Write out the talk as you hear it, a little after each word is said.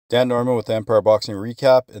Dan Norman with the Empire Boxing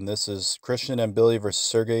Recap, and this is Christian Mbilli versus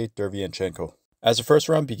Sergiy Derevyanchenko. As the first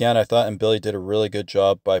round began, I thought Mbilli did a really good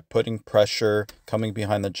job by putting pressure, coming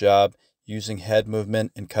behind the jab, using head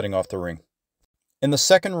movement, and cutting off the ring. In the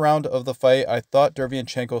second round of the fight, I thought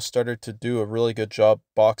Derevyanchenko started to do a really good job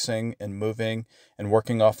boxing and moving and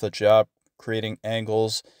working off the jab, creating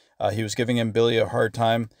angles. He was giving Mbilli a hard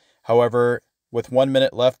time. However, with 1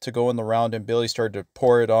 minute left to go in the round, Mbilli started to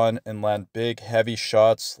pour it on and land big, heavy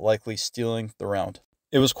shots, likely stealing the round.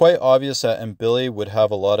 It was quite obvious that Mbilli would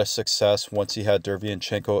have a lot of success once he had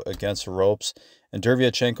Derevyanchenko against the ropes, and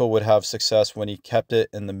Derevyanchenko would have success when he kept it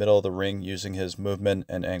in the middle of the ring using his movement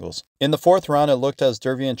and angles. In the fourth round, it looked as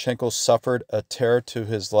Derevyanchenko suffered a tear to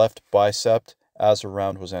his left bicep as the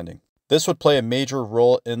round was ending. This would play a major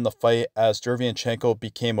role in the fight as Derevyanchenko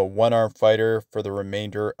became a one-arm fighter for the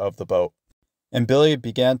remainder of the bout. Mbilli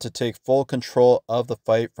began to take full control of the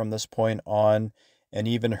fight from this point on and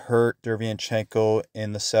even hurt Derevyanchenko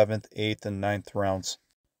in the 7th, 8th, and 9th rounds.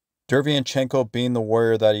 Derevyanchenko, being the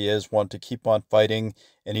warrior that he is, wanted to keep on fighting,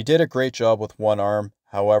 and he did a great job with one arm.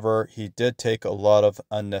 However, he did take a lot of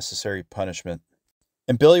unnecessary punishment.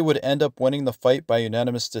 Mbilli would end up winning the fight by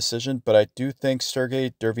unanimous decision, but I do think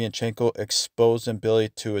Sergiy Derevyanchenko exposed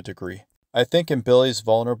Mbilli to a degree. I think Mbilli's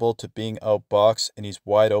vulnerable to being outboxed, and he's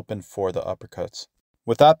wide open for the uppercuts.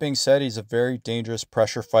 With that being said, he's a very dangerous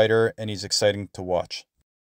pressure fighter, and he's exciting to watch.